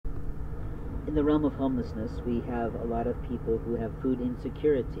In the realm of homelessness, we have a lot of people who have food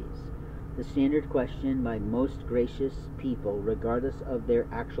insecurities. The standard question by most gracious people, regardless of their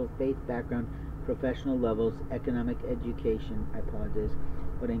actual faith background, professional levels, economic education, I apologize,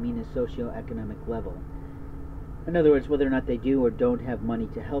 what I mean is socioeconomic level. In other words, whether or not they do or don't have money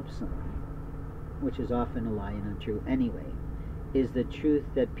to help someone, which is often a lie and untrue anyway, is the truth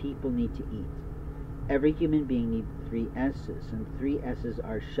that people need to eat. Every human being needs 3 S's, and 3 S's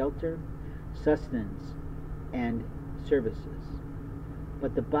are shelter, sustenance, and services.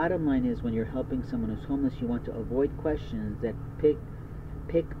 But the bottom line is, when you're helping someone who's homeless, you want to avoid questions that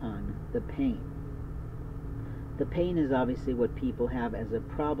pick on the pain. The pain is obviously what people have as a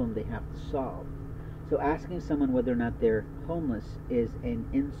problem they have to solve. So asking someone whether or not they're homeless is an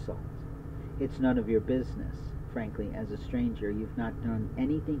insult. It's none of your business, frankly, as a stranger. You've not done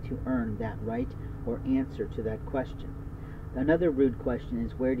anything to earn that right or answer to that question. Another rude question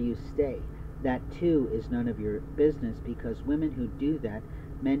is, where do you stay? That too is none of your business, because women who do that,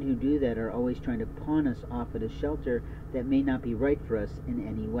 men who do that, are always trying to pawn us off at a shelter that may not be right for us in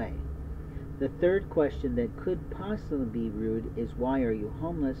any way. The third question that could possibly be rude is, why are you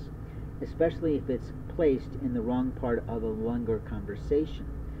homeless? Especially if it's placed in the wrong part of a longer conversation.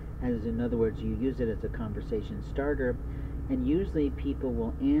 As in other words, you use it as a conversation starter, and usually people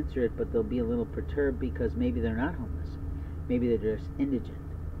will answer it, but they'll be a little perturbed because maybe they're not homeless. Maybe they're just indigent.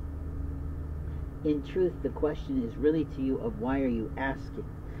 In truth, the question is really to you of, why are you asking?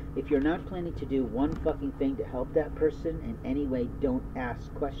 If you're not planning to do one fucking thing to help that person in any way, don't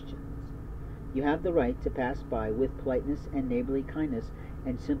ask questions. You have the right to pass by with politeness and neighborly kindness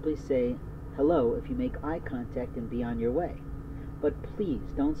and simply say hello if you make eye contact and be on your way. But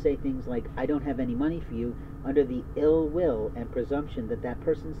please don't say things like, I don't have any money for you, under the ill will and presumption that that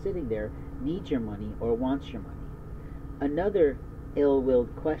person sitting there needs your money or wants your money. Another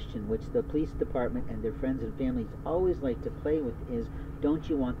ill-willed question, which the police department and their friends and families always like to play with, is, don't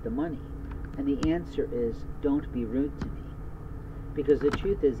you want the money? And the answer is, don't be rude to me. Because the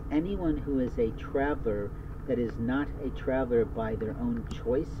truth is, anyone who is a traveler that is not a traveler by their own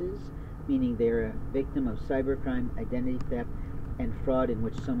choices, meaning they're a victim of cybercrime, identity theft, and fraud, in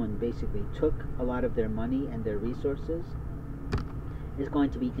which someone basically took a lot of their money and their resources, is going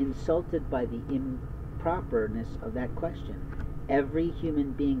to be insulted by the improperness of that question. Every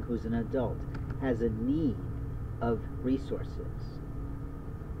human being who's an adult has a need of resources.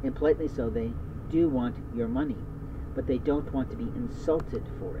 And politely so, they do want your money, but they don't want to be insulted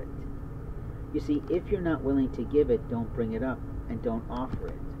for it. You see, if you're not willing to give it, don't bring it up and don't offer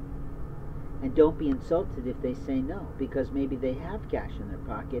it. And don't be insulted if they say no, because maybe they have cash in their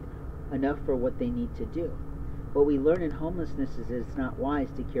pocket, enough for what they need to do. What we learn in homelessness is that it's not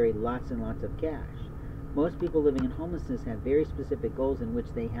wise to carry lots and lots of cash. Most people living in homelessness have very specific goals in which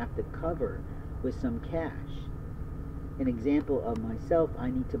they have to cover with some cash. An example of myself,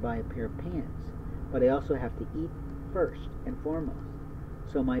 I need to buy a pair of pants, but I also have to eat first and foremost.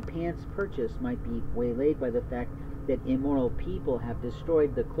 So my pants purchase might be waylaid by the fact that immoral people have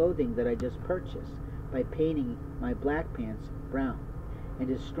destroyed the clothing that I just purchased by painting my black pants brown and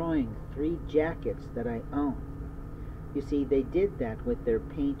destroying 3 jackets that I own. You see, they did that with their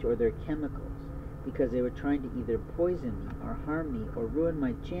paint or their chemicals because they were trying to either poison me or harm me or ruin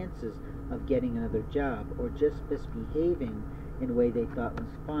my chances of getting another job, or just misbehaving in a way they thought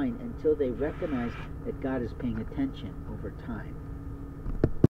was fine, until they recognized that God is paying attention over time.